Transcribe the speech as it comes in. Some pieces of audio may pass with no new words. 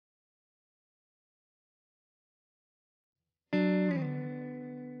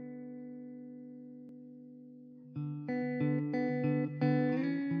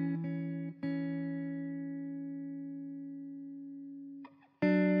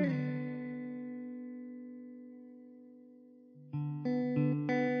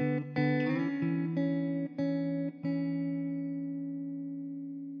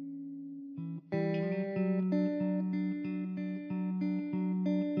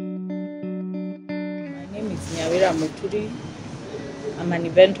name is Nyawira Muturi. I'm an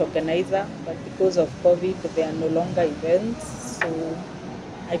event organizer, but because of COVID, there are no longer events. So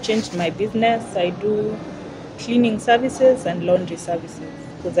I changed my business. I do cleaning services and laundry services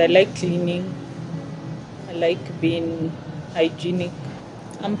because I like cleaning. I like being hygienic.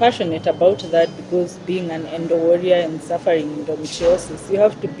 I'm passionate about that because being an endo warrior and suffering endometriosis, you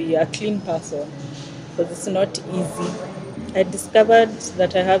have to be a clean person because it's not easy. I discovered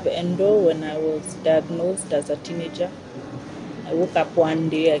that I have endo when I was diagnosed as a teenager. I woke up one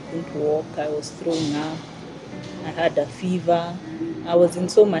day, I couldn't walk, I was thrown up, I had a fever, I was in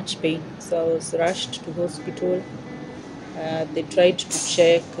so much pain. So I was rushed to hospital. They tried to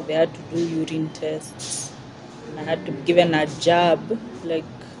check, they had to do urine tests. I had to be given a jab, like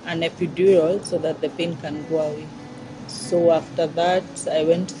an epidural, so that the pain can go away. So after that, I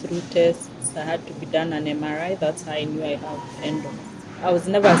went through tests. I had to be done an MRI. That's how I knew I have endo. I was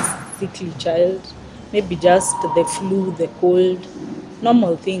never a sickly child. Maybe just the flu, the cold,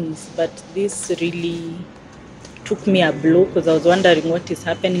 normal things. But this really took me a blow because I was wondering what is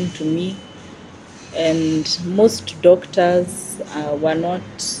happening to me. And most doctors were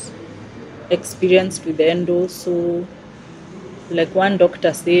not experienced with endo. So like one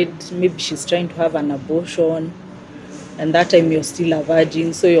doctor said, maybe she's trying to have an abortion. And that time you're still a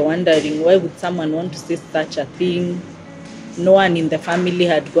virgin, so you're wondering, why would someone want to say such a thing? No one in the family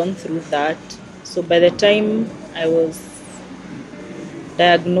had gone through that. So by the time I was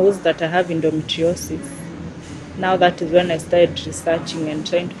diagnosed that I have endometriosis, now that is when I started researching and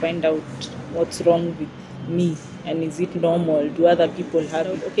trying to find out what's wrong with me and is it normal? Do other people have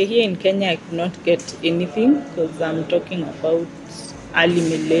it? Okay, here in Kenya I could not get anything because I'm talking about early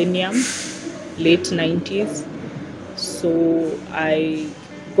millennium, late 90s. So I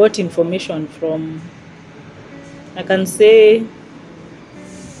got information from, I can say,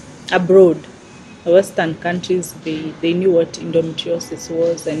 abroad. Western countries, they knew what endometriosis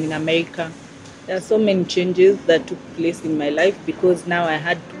was, and in America. There are so many changes that took place in my life because now I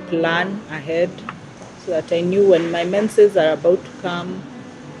had to plan ahead so that I knew when my menses are about to come,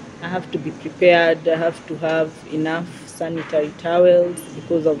 I have to be prepared. I have to have enough sanitary towels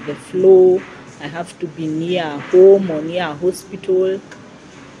because of the flow. I have to be near a home or near a hospital.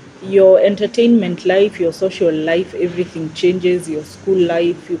 Your entertainment life, your social life, everything changes. Your school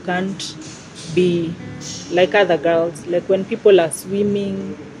life, you can't be like other girls. Like when people are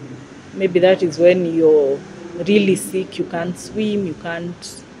swimming, maybe that is when you're really sick. You can't swim, you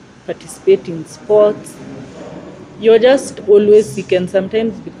can't participate in sports. You're just always sick, and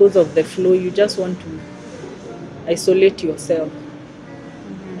sometimes because of the flow, you just want to isolate yourself.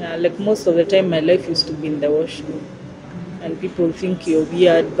 Like most of the time, my life used to be in the washroom, and people think you're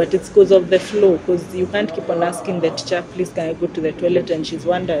weird, but it's because of the flow, because you can't keep on asking the teacher, please can I go to the toilet, and she's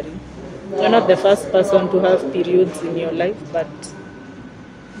wondering. You're not the first person to have periods in your life, but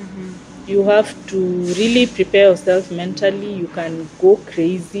you have to really prepare yourself mentally. You can go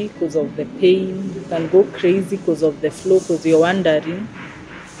crazy because of the pain, you can go crazy because of the flow, because you're wondering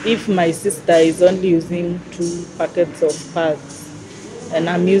if my sister is only using 2 packets of pads and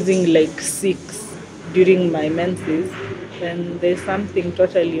I'm using like 6 during my menses, then there's something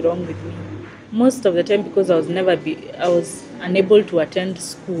totally wrong with me. Most of the time, because I was unable to attend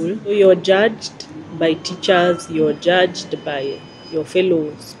school, so you're judged by teachers, you're judged by your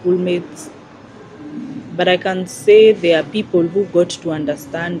fellow schoolmates. But I can say there are people who got to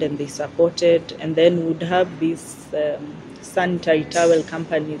understand and they supported, and then would have these sanitary towel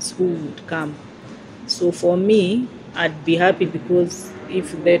companies who would come. So for me, I'd be happy because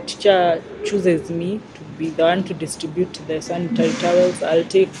if the teacher chooses me to be the one to distribute the sanitary towels, I'll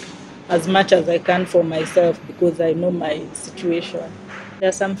take as much as I can for myself because I know my situation. There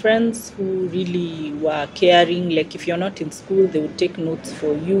are some friends who really were caring, like if you're not in school, they would take notes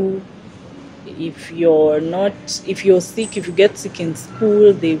for you. If you're sick, if you get sick in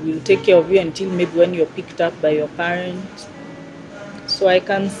school, they will take care of you until maybe when you're picked up by your parents. So I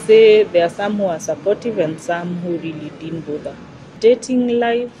can say there are some who are supportive and some who really didn't bother. Dating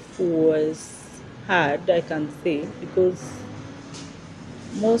life was hard, I can say, because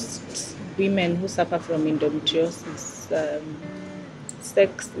most women who suffer from endometriosis,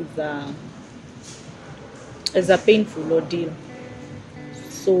 sex is a painful ordeal.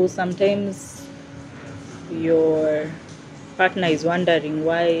 So sometimes your partner is wondering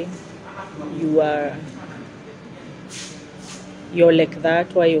why you're like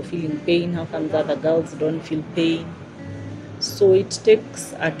that, why you're feeling pain, how come the other girls don't feel pain. So it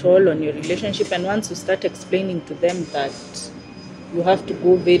takes a toll on your relationship, and once you start explaining to them that you have to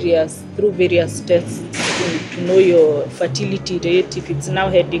go through various tests to know your fertility rate, if it's now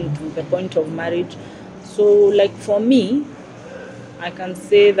heading to the point of marriage. So like for me, I can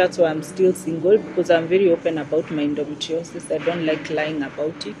say that's why I'm still single, because I'm very open about my endometriosis. I don't like lying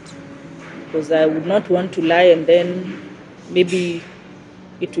about it, because I would not want to lie and then maybe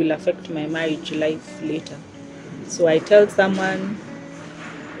it will affect my marriage life later. So I tell someone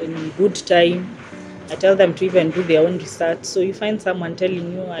in good time. I tell them to even do their own research. So you find someone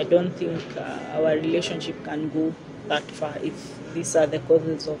telling you, I don't think our relationship can go that far if these are the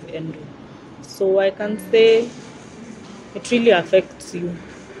causes of endo. So I can say it really affects you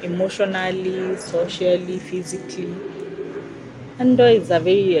emotionally, socially, physically. Endo is a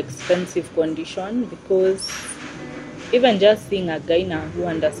very expensive condition, because even just seeing a gyna who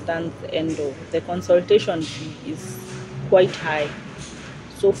understands endo, the consultation fee is quite high.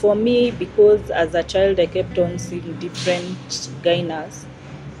 So for me, because as a child I kept on seeing different gynas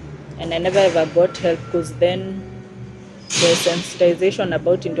and I never ever got help, because then the sensitization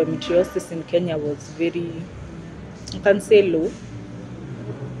about endometriosis in Kenya was very, I can say, low.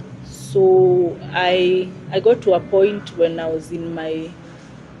 So I got to a point when I was in my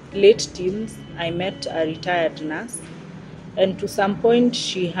late teens, I met a retired nurse, and to some point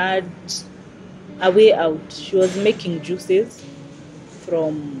she had a way out. She was making juices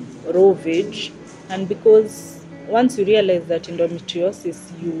from raw veg, and because once you realize that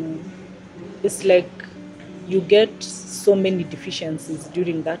endometriosis, it's like you get so many deficiencies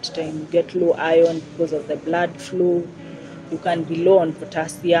during that time. You get low iron because of the blood flow, you can be low on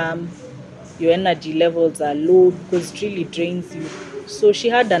potassium, your energy levels are low because it really drains you. So she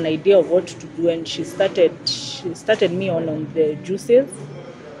had an idea of what to do, and she started me on the juices,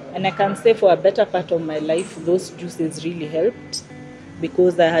 and I can say for a better part of my life those juices really helped,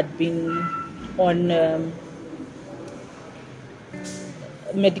 because I had been on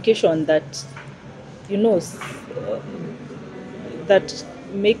medication that, that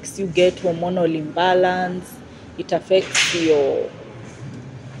makes you get hormonal imbalance. It affects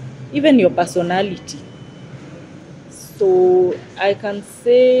even your personality. So I can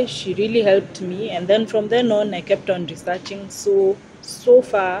say she really helped me, and then from then on I kept on researching. So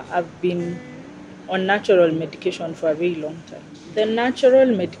far I've been on natural medication for a very long time. The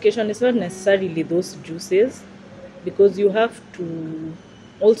natural medication is not necessarily those juices, because you have to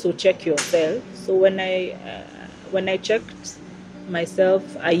also check yourself. So when I checked myself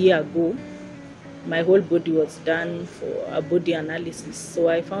a year ago, my whole body was done for a body analysis. So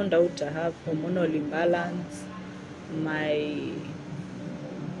I found out I have hormonal imbalance, my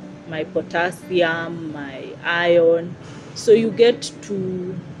potassium, my iron. So you get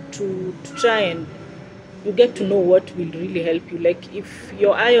to try and you get to know what will really help you. Like if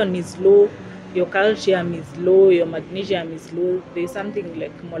your iron is low, your calcium is low, your magnesium is low, there's something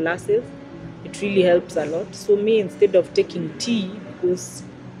like molasses. It really helps a lot. So me, instead of taking tea, because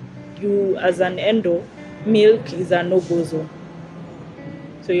you as an endo, milk is a no-go zone.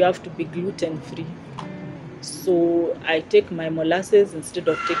 So you have to be gluten free. So I take my molasses instead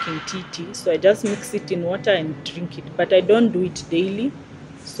of taking tea. So I just mix it in water and drink it. But I don't do it daily.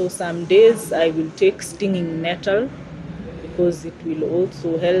 So some days I will take stinging nettle, because it will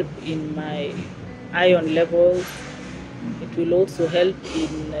also help in my iron levels. It will also help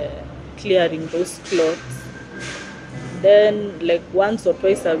in clearing those clots. Then like once or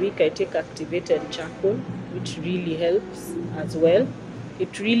twice a week I take activated charcoal, which really helps as well.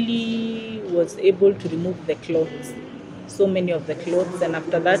 It really was able to remove the clots, so many of the clots, and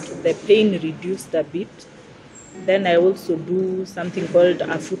after that the pain reduced a bit. Then I also do something called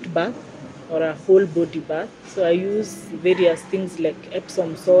a foot bath or a whole body bath. So I use various things like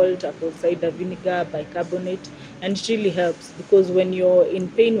Epsom salt, apple cider vinegar, bicarbonate, and it really helps, because when you're in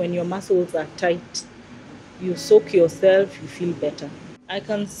pain, when your muscles are tight, you soak yourself, you feel better. I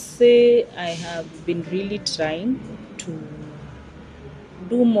can say I have been really trying to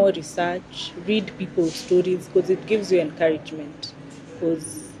do more research, read people's stories, because it gives you encouragement.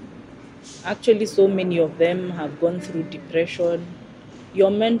 Because actually so many of them have gone through depression.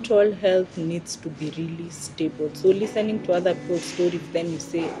 Your mental health needs to be really stable. So listening to other people's stories, then you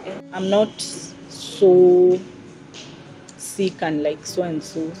say, I'm not so sick and like so and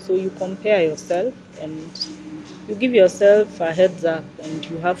so. So you compare yourself and you give yourself a heads up, and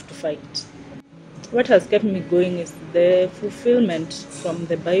you have to fight. What has kept me going is the fulfillment from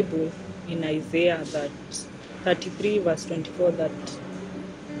the Bible in Isaiah, that 33 verse 24, that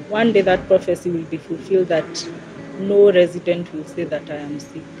one day that prophecy will be fulfilled, that no resident will say that I am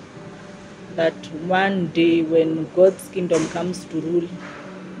sick. That one day when God's kingdom comes to rule,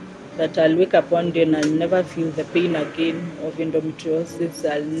 that I'll wake up one day and I'll never feel the pain again of endometriosis.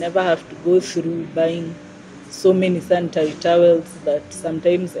 I'll never have to go through buying so many sanitary towels that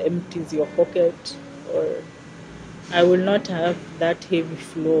sometimes empties your pocket. or I will not have that heavy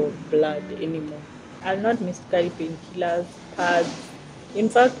flow of blood anymore. I'll not miscarry painkillers, pads. In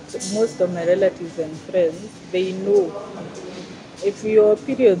fact, most of my relatives and friends, they know if your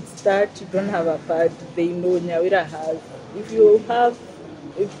period start, you don't have a pad, they know Nyawira has. If you have,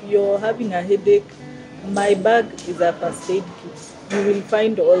 if you're having a headache, my bag is a first aid kit. You will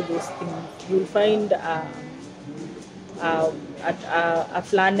find all those things. You'll find a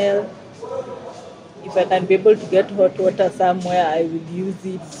flannel. If I can be able to get hot water somewhere, I will use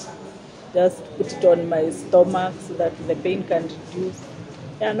it. Just put it on my stomach so that the pain can reduce.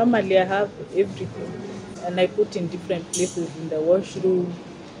 Yeah, normally I have everything. And I put in different places, in the washroom,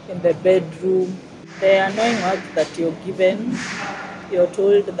 in the bedroom. The annoying words that you're given, you're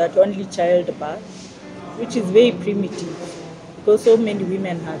told that only childbirth, which is very primitive because so many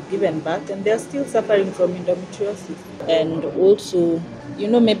women have given birth and they're still suffering from endometriosis. And also,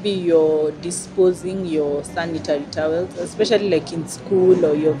 maybe you're disposing your sanitary towels, especially like in school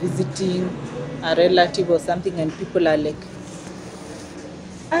or you're visiting a relative or something, and people are like,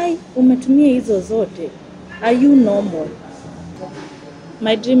 ai, umetumia hizo zote. Are you normal?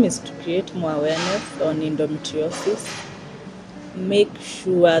 My dream is to create more awareness on endometriosis. Make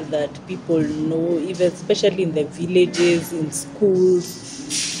sure that people know, even especially in the villages, in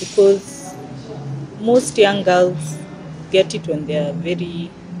schools, because most young girls get it when they are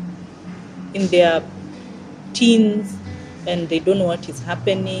in their teens and they don't know what is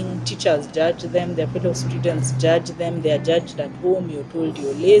happening. Teachers judge them, their fellow students judge them, they are judged at home. You're told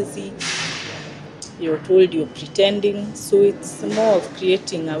you're lazy, you're told you're pretending. So it's more of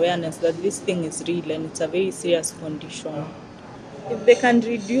creating awareness that this thing is real and it's a very serious condition. If they can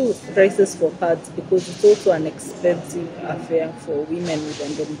reduce prices for pads, because it's also an expensive affair for women with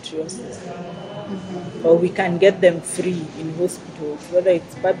endometriosis, or we can get them free in hospitals, whether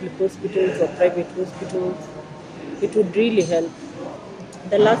it's public hospitals or private hospitals, it would really help.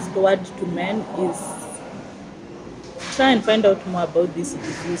 The last word to men is try and find out more about this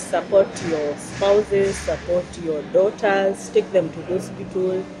disease. Support your spouses, support your daughters, take them to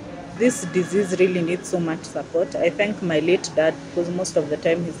hospital. This disease really needs so much support. I thank my late dad because most of the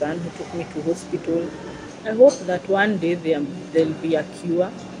time he's the one who took me to hospital. I hope that one day there'll be a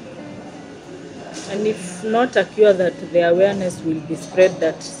cure. And if not a cure, that the awareness will be spread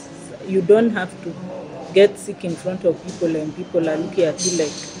that you don't have to get sick in front of people and people are looking at you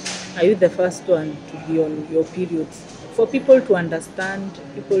like, are you the first one to be on your periods? For people to understand,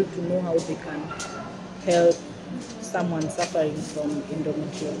 people to know how they can help someone suffering from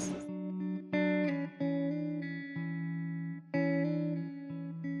endometriosis.